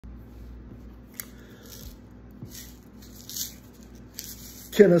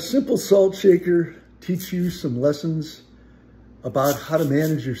Can a simple salt shaker teach you some lessons about how to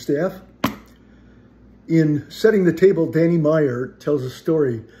manage your staff? In Setting the Table, Danny Meyer tells a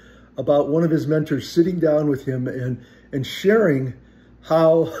story about one of his mentors sitting down with him and sharing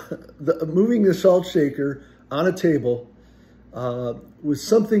how moving the salt shaker on a table was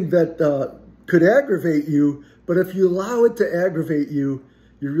something that could aggravate you, but if you allow it to aggravate you,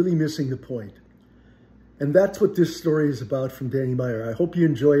 you're really missing the point. And that's what this story is about from Danny Meyer. I hope you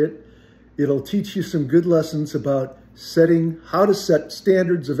enjoy it. It'll teach you some good lessons about how to set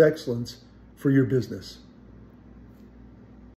standards of excellence for your business.